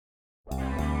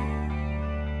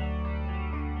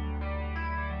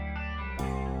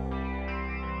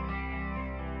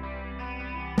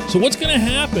So what's going to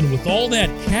happen with all that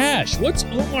cash? What's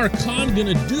Omar Khan going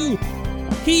to do?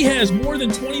 He has more than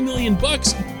 $20 million,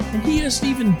 and he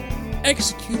hasn't even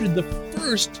executed the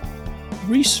first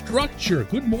restructure.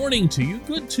 Good morning to you.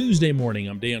 Good Tuesday morning.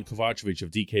 I'm Dejan Kovacevic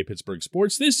of DK Pittsburgh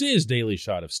Sports. This is Daily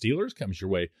Shot of Steelers. Comes your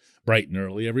way bright and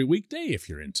early every weekday if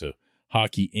you're into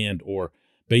hockey and or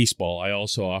baseball. I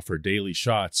also offer daily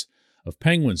shots of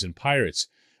Penguins and Pirates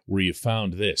where you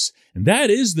found this. And that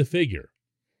is the figure.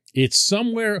 It's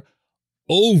somewhere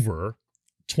over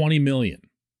 20 million.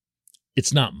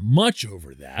 It's not much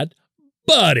over that,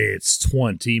 but it's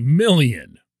 20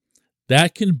 million.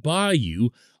 That can buy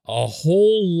you a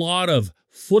whole lot of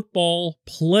football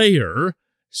player,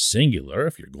 singular,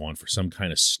 if you're going for some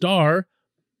kind of star,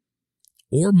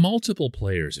 or multiple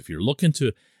players if you're looking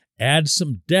to add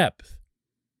some depth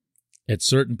at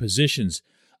certain positions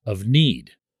of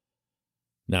need.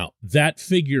 Now, that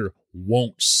figure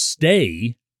won't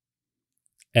stay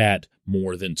at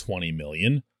more than 20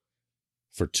 million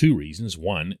for two reasons.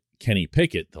 One, Kenny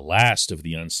Pickett, the last of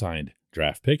the unsigned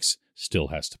draft picks, still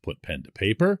has to put pen to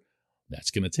paper. That's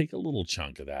going to take a little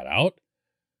chunk of that out.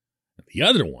 The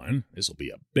other one, this will be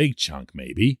a big chunk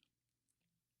maybe,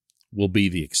 will be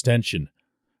the extension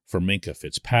for Minkah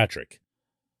Fitzpatrick.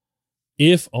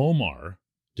 If Omar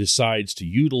decides to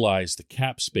utilize the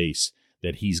cap space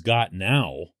that he's got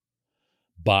now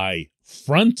by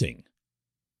fronting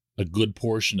a good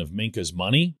portion of Minkah's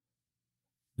money,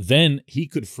 then he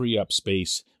could free up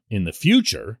space in the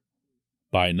future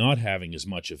by not having as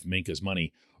much of Minkah's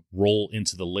money roll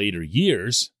into the later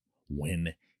years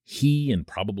when he and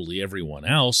probably everyone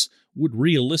else would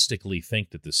realistically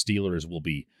think that the Steelers will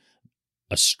be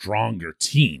a stronger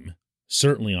team,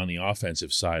 certainly on the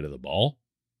offensive side of the ball.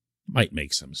 Might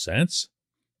make some sense.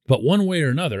 But one way or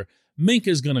another,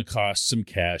 Minkah's going to cost some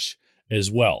cash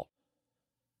as well.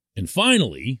 And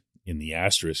finally, in the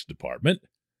asterisk department,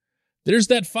 there's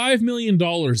that $5 million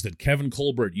that Kevin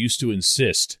Colbert used to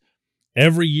insist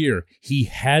every year he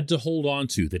had to hold on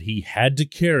to, that he had to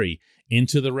carry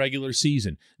into the regular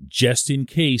season, just in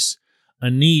case a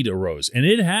need arose. And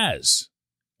it has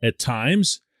at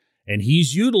times, and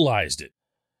he's utilized it.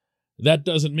 That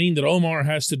doesn't mean that Omar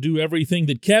has to do everything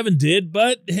that Kevin did,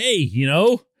 but hey,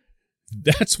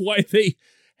 that's why they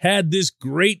had this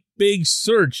great big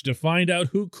search to find out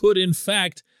who could, in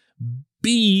fact,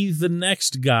 be the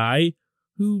next guy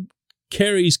who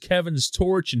carries Kevin's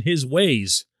torch and his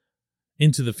ways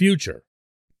into the future.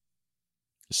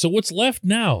 So what's left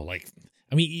now?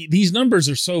 These numbers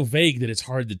are so vague that it's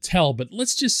hard to tell, but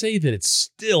let's just say that it's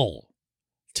still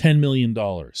 $10 million.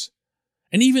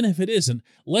 And even if it isn't,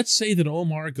 let's say that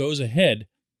Omar goes ahead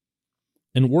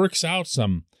and works out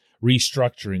some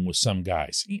restructuring with some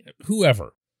guys,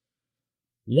 whoever.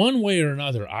 One way or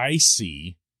another, I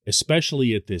see,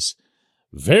 especially at this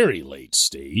very late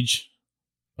stage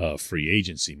of free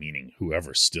agency, meaning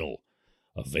whoever's still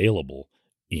available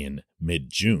in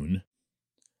mid-June,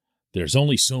 there's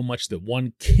only so much that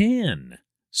one can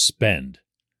spend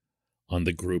on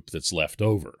the group that's left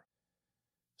over.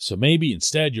 So maybe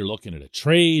instead you're looking at a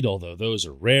trade, although those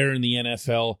are rare in the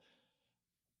NFL,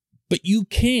 but you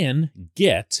can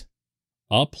get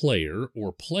a player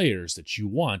or players that you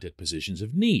want at positions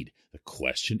of need. The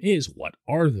question is, what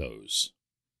are those?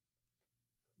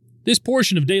 This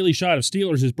portion of Daily Shot of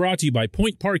Steelers is brought to you by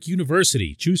Point Park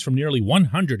University. Choose from nearly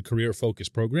 100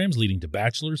 career-focused programs leading to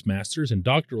bachelor's, master's, and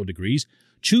doctoral degrees.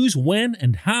 Choose when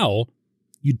and how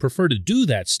you'd prefer to do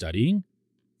that studying,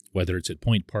 whether it's at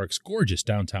Point Park's gorgeous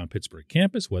downtown Pittsburgh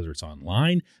campus, whether it's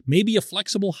online, maybe a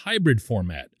flexible hybrid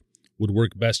format would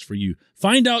work best for you.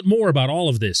 Find out more about all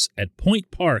of this at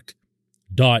pointpark.edu.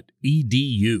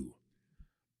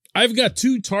 I've got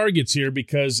two targets here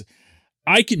because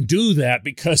I can do that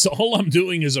because all I'm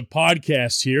doing is a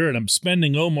podcast here and I'm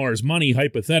spending Omar's money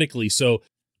hypothetically. So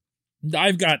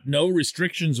I've got no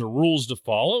restrictions or rules to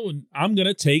follow, and I'm going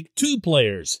to take two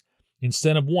players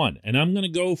instead of one. And I'm going to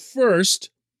go first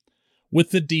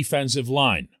with the defensive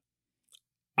line.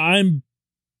 I'm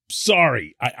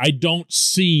sorry. I don't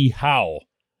see how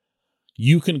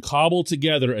you can cobble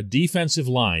together a defensive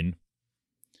line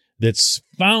that's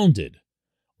founded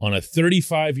on a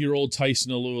 35-year-old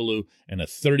Tyson Alualu and a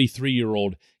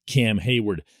 33-year-old Cam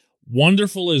Hayward.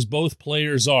 Wonderful as both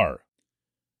players are,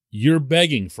 you're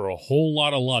begging for a whole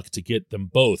lot of luck to get them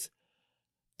both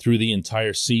through the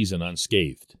entire season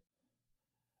unscathed.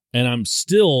 And I'm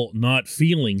still not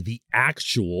feeling the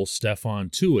actual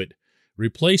Stephon Tuitt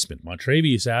replacement.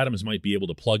 Montravius Adams might be able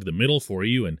to plug the middle for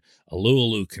you, and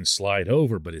Alualu can slide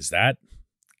over, but is that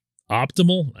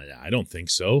optimal? I don't think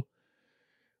so.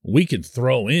 We can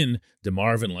throw in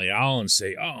DeMarvin Leal and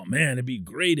say, oh, man, it'd be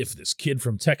great if this kid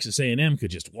from Texas A&M could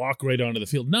just walk right onto the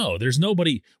field. No, there's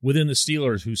nobody within the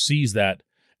Steelers who sees that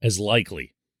as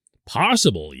likely.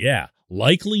 Possible, yeah.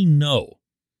 Likely, no.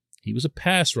 He was a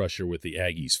pass rusher with the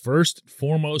Aggies, first,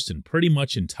 foremost, and pretty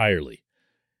much entirely.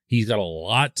 He's got a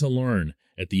lot to learn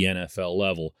at the NFL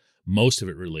level, most of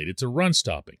it related to run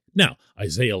stopping. Now,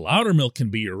 Isaiah Loudermilk can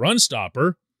be your run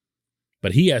stopper,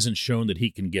 but he hasn't shown that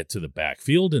he can get to the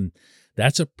backfield, and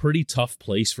that's a pretty tough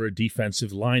place for a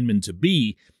defensive lineman to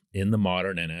be in the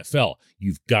modern NFL.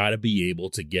 You've got to be able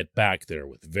to get back there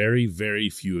with very, very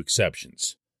few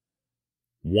exceptions.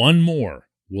 One more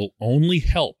will only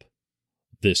help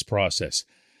this process.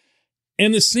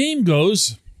 And the same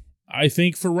goes, I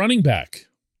think, for running back.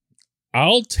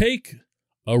 I'll take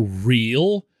a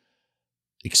real,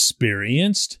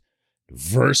 experienced,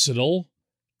 versatile,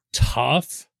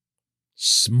 tough,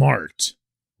 smart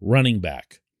running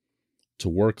back to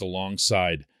work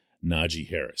alongside Najee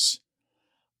Harris.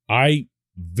 I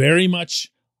very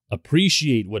much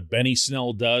appreciate what Benny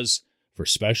Snell does for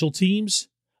special teams.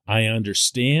 I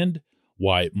understand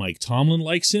why Mike Tomlin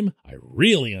likes him. I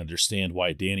really understand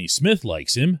why Danny Smith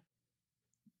likes him.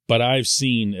 But I've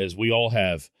seen, as we all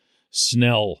have,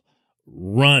 Snell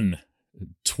run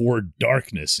toward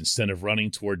darkness instead of running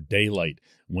toward daylight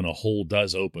when a hole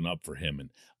does open up for him.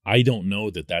 And I don't know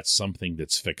that that's something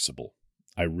that's fixable.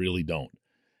 I really don't.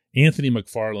 Anthony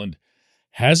McFarland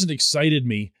hasn't excited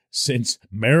me since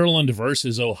Maryland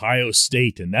versus Ohio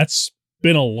State, and that's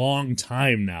been a long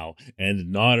time now,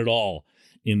 and not at all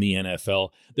in the NFL.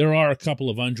 There are a couple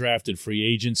of undrafted free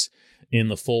agents in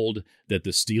the fold that the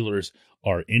Steelers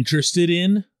are interested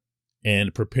in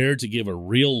and prepared to give a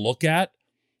real look at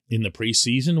in the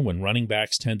preseason when running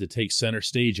backs tend to take center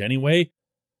stage anyway.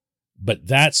 But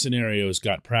that scenario's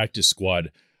got practice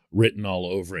squad written all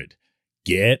over it.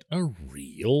 Get a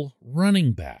real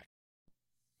running back.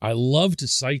 I love to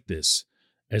cite this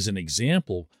as an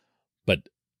example, but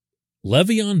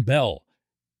Le'Veon Bell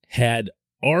had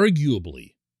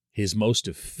arguably his most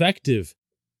effective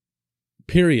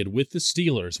period with the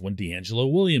Steelers when D'Angelo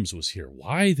Williams was here.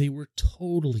 Why? They were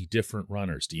totally different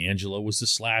runners. D'Angelo was the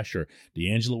slasher.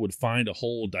 D'Angelo would find a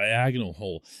hole, diagonal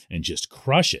hole, and just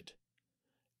crush it.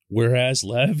 Whereas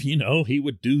Lev, he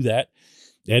would do that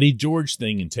Eddie George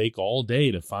thing and take all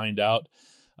day to find out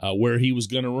where he was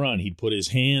going to run. He'd put his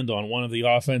hand on one of the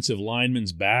offensive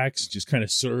linemen's backs, just kind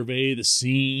of survey the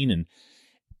scene, and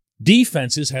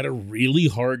defenses had a really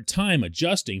hard time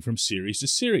adjusting from series to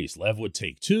series. Lev would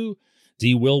take 2,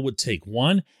 D. Will would take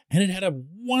 1, and it had a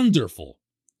wonderful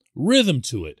rhythm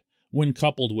to it when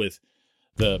coupled with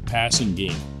the passing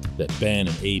game that Ben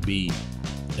and AB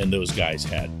and those guys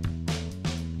had.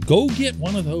 Go get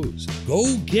one of those.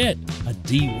 Go get a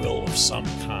D. Will of some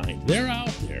kind. They're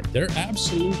out there. They're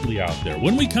absolutely out there.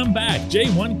 When we come back,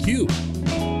 J1Q.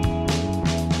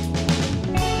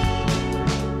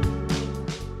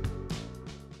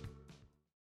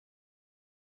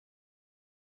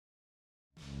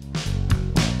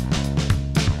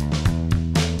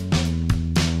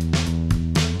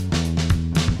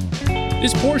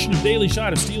 This portion of Daily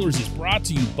Shot of Steelers is brought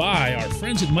to you by our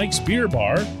friends at Mike's Beer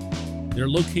Bar. They're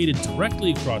located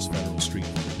directly across Federal Street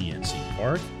from PNC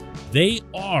Park. They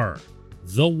are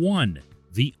the one,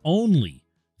 the only,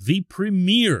 the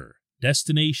premier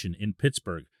destination in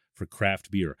Pittsburgh for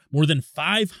craft beer. More than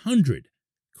 500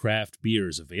 craft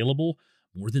beers available,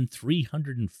 more than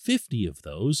 350 of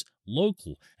those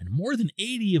local, and more than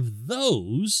 80 of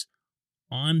those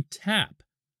on tap.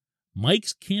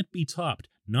 Mike's can't be topped,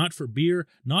 not for beer,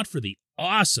 not for the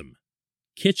awesome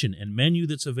kitchen and menu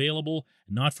that's available,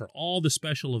 and not for all the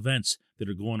special events that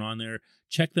are going on there.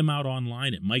 Check them out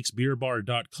online at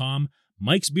mikesbeerbar.com.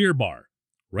 Mike's Beer Bar,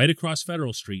 right across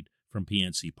Federal Street from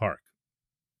PNC Park.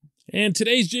 And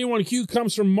today's J1Q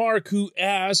comes from Mark, who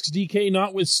asks, DK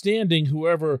notwithstanding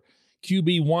whoever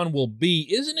QB1 will be,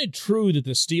 isn't it true that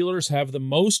the Steelers have the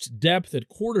most depth at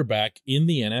quarterback in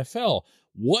the NFL?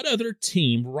 What other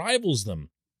team rivals them?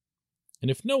 And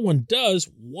if no one does,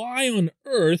 why on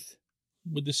earth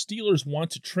would the Steelers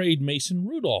want to trade Mason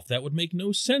Rudolph? That would make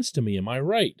no sense to me. Am I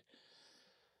right?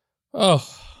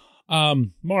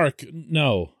 Mark,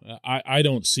 no. I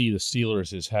don't see the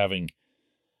Steelers as having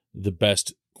the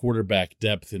best quarterback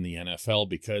depth in the NFL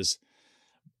because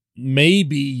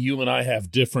maybe you and I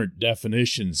have different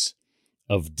definitions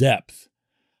of depth.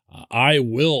 I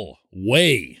will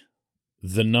weigh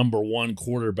the number one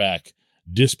quarterback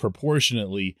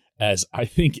disproportionately, as I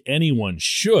think anyone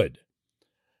should.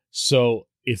 So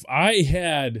if I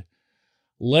had,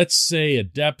 let's say, a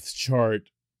depth chart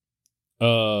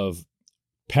of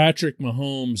Patrick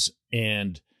Mahomes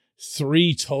and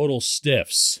 3 total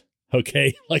stiffs,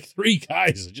 okay? Like 3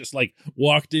 guys that just like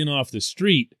walked in off the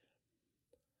street.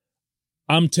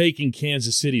 I'm taking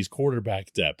Kansas City's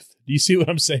quarterback depth. Do you see what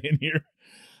I'm saying here?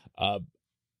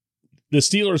 The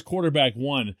Steelers quarterback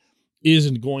 1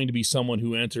 isn't going to be someone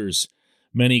who enters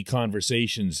many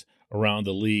conversations around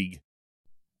the league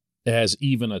as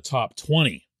even a top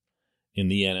 20 in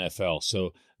the NFL.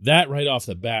 So that right off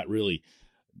the bat really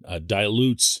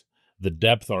dilutes the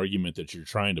depth argument that you're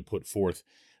trying to put forth.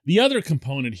 The other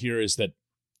component here is that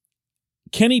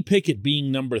Kenny Pickett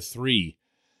being number 3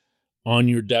 on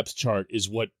your depth chart is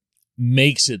what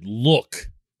makes it look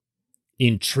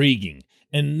intriguing.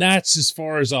 And that's as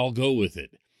far as I'll go with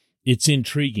it. It's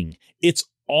intriguing. It's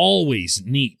always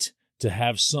neat to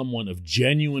have someone of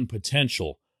genuine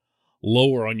potential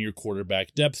lower on your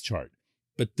quarterback depth chart.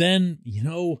 But then,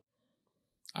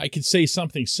 I could say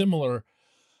something similar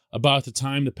about the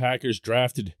time the Packers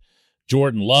drafted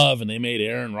Jordan Love and they made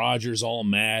Aaron Rodgers all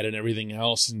mad and everything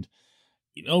else. And,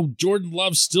 Jordan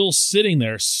Love's still sitting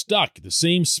there stuck, the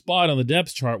same spot on the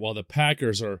depth chart while the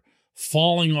Packers are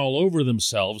falling all over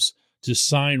themselves to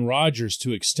sign Rodgers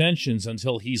to extensions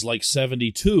until he's like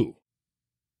 72.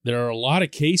 There are a lot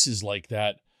of cases like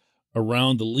that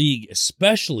around the league,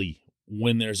 especially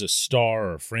when there's a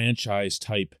star or franchise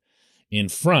type in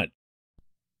front.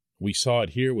 We saw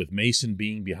it here with Mason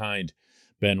being behind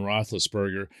Ben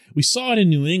Roethlisberger. We saw it in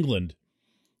New England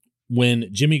when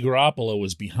Jimmy Garoppolo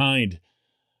was behind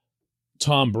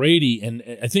Tom Brady. And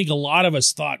I think a lot of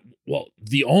us thought, well,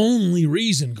 the only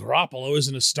reason Garoppolo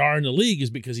isn't a star in the league is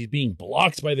because he's being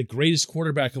blocked by the greatest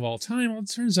quarterback of all time. Well,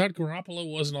 it turns out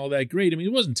Garoppolo wasn't all that great. I mean,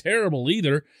 he wasn't terrible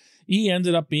either. He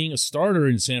ended up being a starter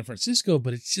in San Francisco,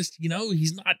 but it's just,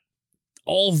 he's not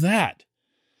all that.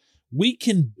 We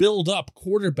can build up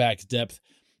quarterback depth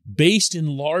based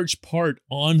in large part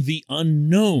on the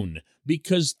unknown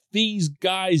because these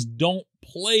guys don't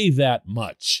play that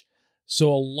much. So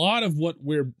a lot of what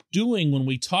we're doing when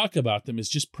we talk about them is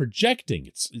just projecting.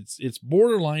 It's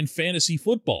borderline fantasy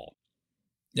football.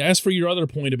 As for your other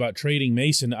point about trading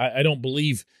Mason, I don't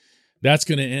believe that's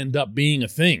going to end up being a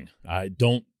thing. I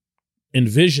don't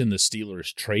envision the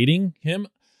Steelers trading him.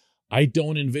 I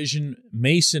don't envision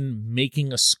Mason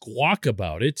making a squawk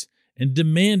about it and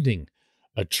demanding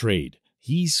a trade.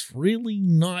 He's really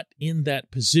not in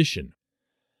that position.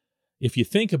 If you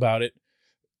think about it,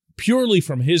 purely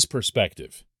from his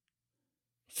perspective,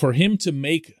 for him to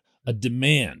make a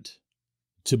demand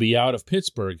to be out of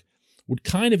Pittsburgh would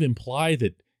kind of imply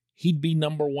that he'd be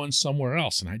number 1 somewhere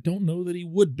else, and I don't know that he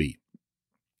would be.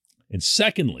 And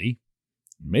secondly,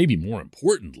 maybe more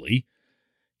importantly,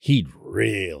 he'd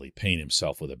really paint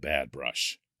himself with a bad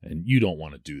brush. And you don't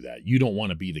want to do that. You don't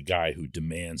want to be the guy who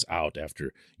demands out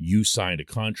after you signed a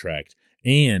contract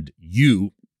and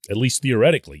you, at least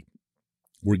theoretically,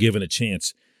 were given a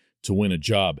chance to win a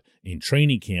job in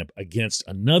training camp against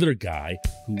another guy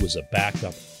who was a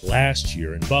backup last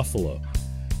year in Buffalo.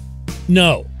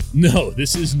 No,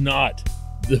 this is not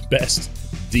the best,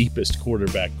 deepest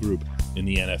quarterback group in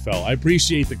the NFL. I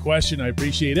appreciate the question. I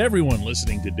appreciate everyone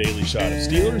listening to Daily Shot of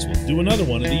Steelers. We'll do another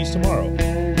one of these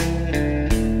tomorrow.